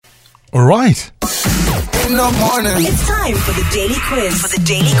All right. In the morning. It's time for the Daily Quiz.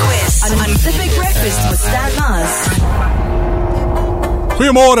 On Pacific Breakfast with Stan Mars.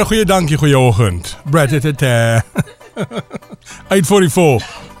 Goeiemôre, goeie dankie, goeie oggend. Brad, 8:44.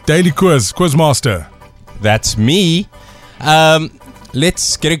 Daily Quiz, Quizmaster. That's me.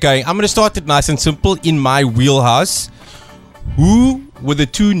 Let's get it going. I'm going to start it nice and simple in my wheelhouse. Who were the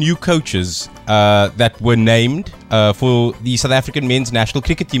two new coaches that were named for the South African men's national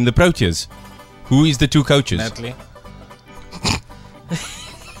cricket team, the Proteas? Who is the two coaches? Natalie.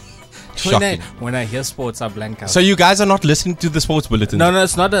 Shocking. When I hear sports, I blank out. So you guys are not listening to the sports bulletin? No,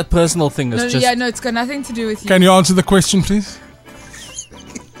 it's not a personal thing. It's just. No, it's got nothing to do with you. Can you answer the question, please?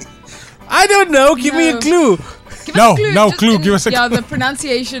 I don't know. Give me a clue. Give us a clue. No Just clue. Give us a Yeah, the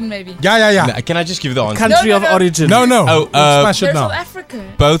pronunciation maybe. Yeah. No, can I just give the answer? Country No. of origin. No. Oh, Smash it They're now. South Africa.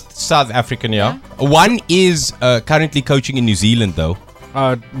 Both South African, yeah. One is currently coaching in New Zealand, though.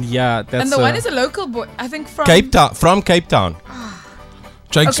 Yeah, that's. And the one is a local boy, I think from Cape Town, from Cape Town.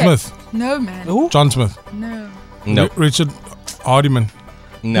 Jake Okay. Smith. No, man. Who? John Smith. No. No, Richard Hardiman.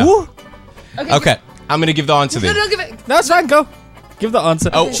 no. Okay. Okay, I'm gonna give the answer No, then. no, give it. No, it's fine. Go. Give the answer.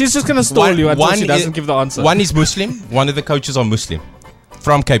 Oh. She's just gonna stall you until she doesn't give the answer. One is Muslim. One of the coaches are Muslim,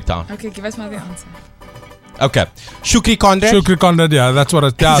 from Cape Town. Okay, give us my other answer. Okay, Shukri Conrad. Shukri Conrad, yeah, that's what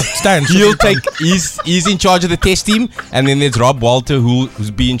it stands. He'll take. He's in charge of the Test team, and then there's Rob Walter, who's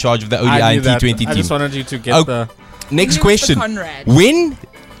be in charge of the ODI I knew and that. T20 I just team. wanted you to get Oh. the. Next Who's question: the Conrad? When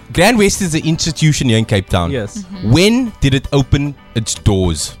Grand West is an institution here in Cape Town? Yes. When did it open its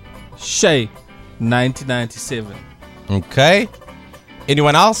doors? Shay, 1997. Okay.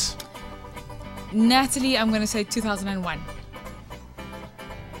 Anyone else? Natalie, I'm going to say 2001.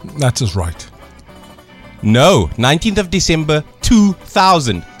 That's just right. No, 19th of December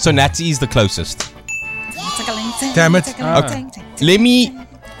 2000. So Natsi is the closest. Damn it.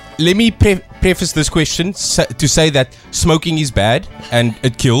 Let me preface this question to say that smoking is bad and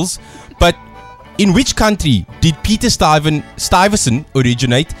it kills. But in which country did Peter Stuyvesant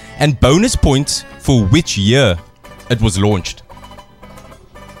originate, and bonus points for which year it was launched?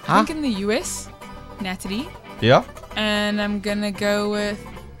 I think in the US, Natalie. Yeah. And I'm going to go with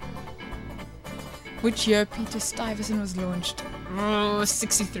which year Peter Stuyvesant was launched.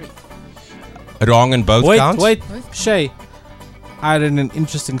 63. Wrong on both counts. Wait. Shay, I had an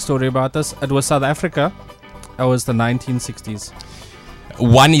interesting story about this. It was South Africa. It was the 1960s.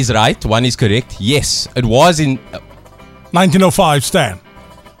 One is right, one is correct. Yes, it was in 1905, Stan.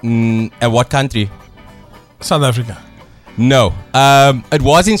 what country? South Africa. No. It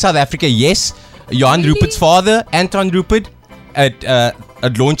was in South Africa, yes. Johan Really? Rupert's father, Anton Rupert, it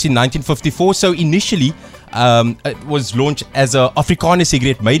launched in 1954. So initially, it was launched as a Afrikaner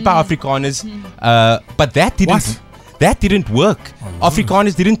cigarette made by Afrikaners. But that didn't work.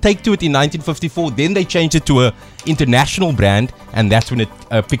 Afrikaners didn't take to it in 1954. Then they changed it to a international brand, and that's when it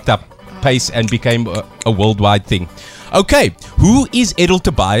picked up pace and became a worldwide thing. Okay, who is Edel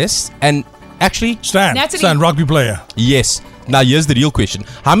Tobias? And actually, Stan, rugby player. yes. Now here's the real question: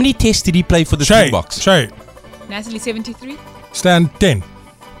 how many tests did he play for the Springboks? Shay. Natalie, 73. Stan, 10.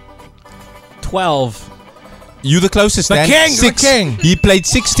 12. You the closest, The Dan. king, the 6. king. He played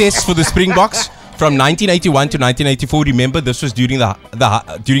 6 tests for the Springboks from 1981 to 1984. Remember, this was during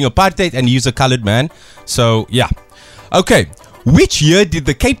during apartheid, and he's a coloured man. So yeah. Okay. Which year did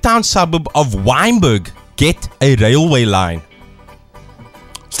the Cape Town suburb of Wynberg get a railway line?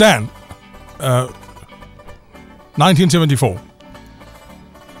 Stan, 1974.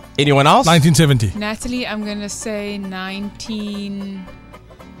 Anyone else? 1970. Natalie, I'm going to say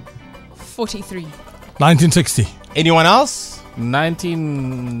 1943. 1960. Anyone else?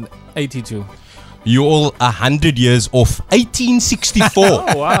 1982. You all 100 years off. 1864.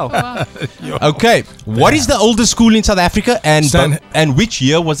 Oh, wow. Okay. What is the oldest school in South Africa, and Stan- which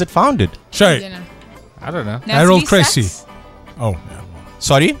year was it founded? Shay. You know. I don't know. Natalie, Harold Cressy. Sachs? Oh, yeah.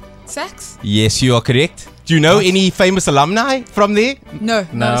 Sorry? Sachs? Yes, you are correct. Do you know any famous alumni from there? No,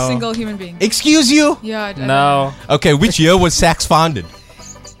 not a No. single human being. Excuse you? Yeah, I don't No. Okay, which year was Saks founded?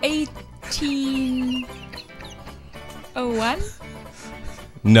 1801?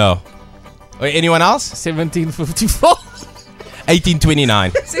 No. Anyone else? 1754.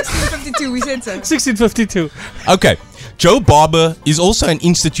 1829. 1652, we said so. 1652. Okay. Joe Barber is also an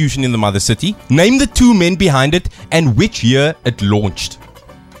institution in the mother city. Name the two men behind it and which year it launched.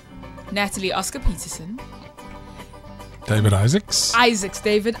 Natalie, Oscar Peterson. David Isaacs.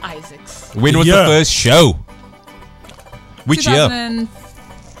 David Isaacs. When was Year. the first show? Which year?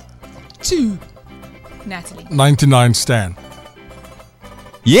 2002. Natalie. 99, Stan.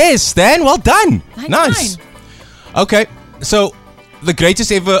 Yes, Stan, well done. 99. Nice. Okay, so the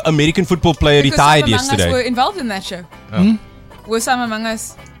greatest ever American football player Because retired some among us were yesterday. involved in that show. Were some among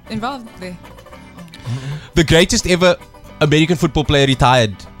us involved there? The greatest ever American football player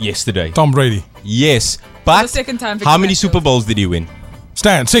retired yesterday. Tom Brady. Yes, the but second time how Victor many Matfield. Super Bowls did he win?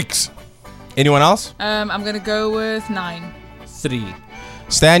 Stan, 6. Anyone else? I'm gonna go with 9. 3.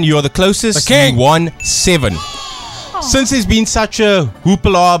 Stan, you are the closest. The king. You won 7. Since there's been such a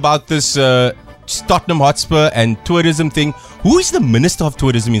hoopla about this Tottenham Hotspur and tourism thing, who is the Minister of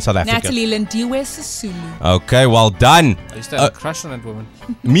Tourism in South Africa? Natalie Lindiwe Sisulu. Okay, well done. I used to have a crush on that woman.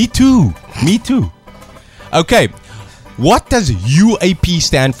 Me too. Me too. Okay. What does UAP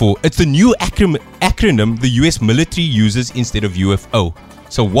stand for? It's the new acronym the US military uses instead of UFO.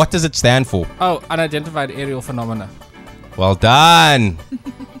 So what does it stand for? Oh, unidentified aerial phenomena. Well done.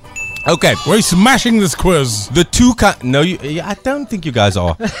 Okay. We're smashing this quiz. The two I don't think you guys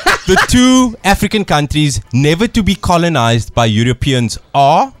are. The two African countries never to be colonized by Europeans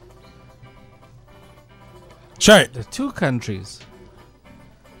are Shay, The 2 countries.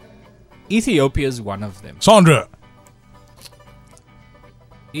 Ethiopia is one of them. Sandra,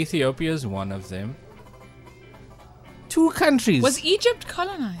 Ethiopia is one of them. 2 countries. Was Egypt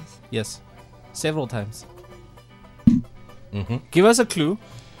colonized? Yes. Several times. Give us a clue.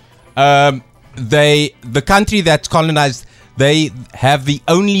 the country that's colonized, they have the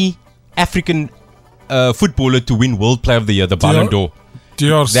only African footballer to win World Player of the Year, the Ballon d'Or.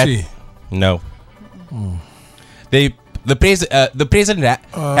 DRC. No. The president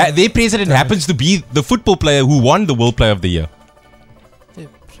their president happens to be the football player who won the World Player of the Year. The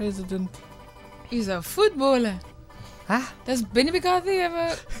president. He's a footballer. Huh? Does Benny McCarthy have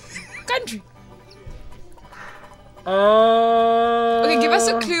a country? Okay, give us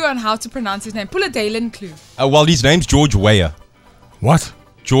a clue on how to pronounce his name. Pull a Dalen clue. Well, his name's George Weah. What?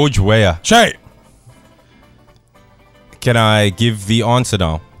 George Weah. Shay, Can I give the answer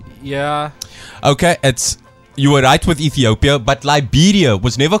now? Yeah. Okay, you were right with Ethiopia, but Liberia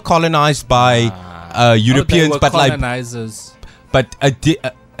was never colonized by Europeans, they were but colonizers.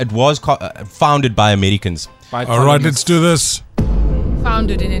 it was founded by Americans. By all right, let's do this.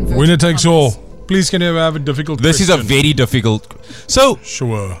 Founded in inverted Winner takes commas. all. Please, can you have a difficult This is a question? very difficult. So,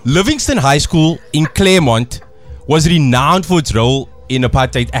 Sure. Livingston High School in Claremont was renowned for its role in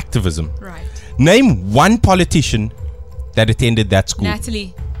apartheid activism. Right. Name one politician that attended that school.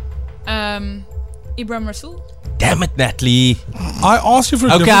 Natalie. Ibrahim Rasool. Damn it, Natalie. I asked you for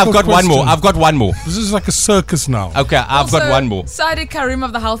a Okay, difficult I've got one more. This is like a circus now. Okay, I've got one more. Sadiq Karim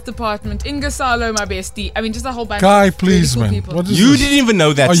of the health department. Inga Salo, my bestie. I mean, just a whole bunch Guy, of please, really cool man. people. What is You this? didn't even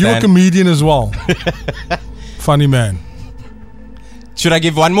know that, Are you a Stan. comedian as well? Funny man. Should I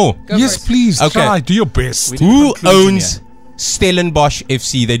give one more? Go Yes, for it. please. Okay. Try. Do your best. Who conclusion owns Stellenbosch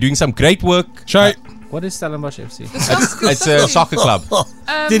FC? They're doing some great work. Shay, What is Stellenbosch FC? It's a soccer club.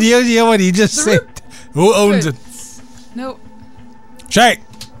 did you hear what he just said? Who owns it? No. Shay.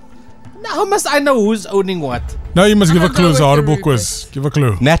 How must I know who's owning what? No, you must I'm give a gonna clue. go It's a with horrible the quiz. Give a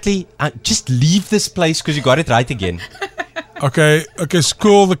clue. Natalie, just leave this place because you got it right again. Okay,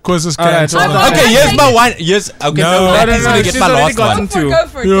 school. The quiz is All right, cancelled. well done. Okay, here's my one. Yes. Okay, No. no, Natalie's No, gonna get she's my already last gotten one. two. Go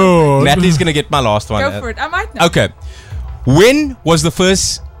for it. Yo. Natalie's gonna get my last one. Go for it. I might know. Okay. When was the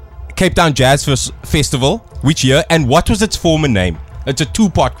first Cape Town Jazz Festival? Which year? And what was its former name? It's a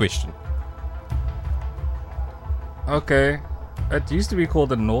 2-part question. Okay. It used to be called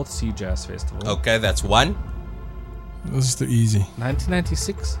the North Sea Jazz Festival. Okay, that's one. This is too easy.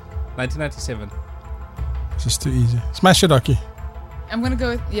 1996? 1997. This is too easy. Smash it, Aki. I'm gonna go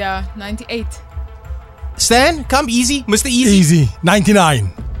with 98. Stan, come easy. Mr. Easy. Easy.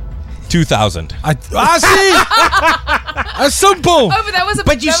 99. 2000. See? That's simple. Oh, but that was a.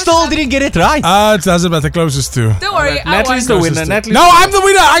 But you that was still another- didn't get it right. It doesn't matter. Closest to. Don't worry. Natalie's I the won. winner. Natalie. No, I'm the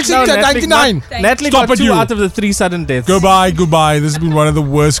winner. I said No, Natalie 99. got- Thank Natalie Stop got it, 2 you. out of the 3 sudden deaths. Goodbye. This has been one of the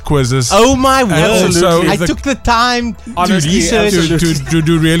worst quizzes. Oh my word. also I the- took the time Honestly, to research. absolutely. to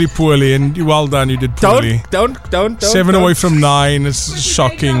do really poorly, and well done. You did poorly. Don't. 7 away from 9. It's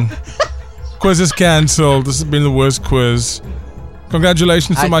shocking. Quiz is cancelled. This has been the worst quiz.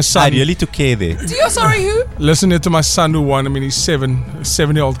 Congratulations to my son. I really took care there. Do you sorry who? Listen here to my son who won. I mean, he's 7. A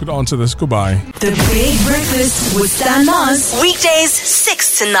 7-year-old could answer this. Goodbye. The Big Breakfast with Stan Mars. Weekdays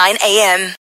 6 to 9 a.m.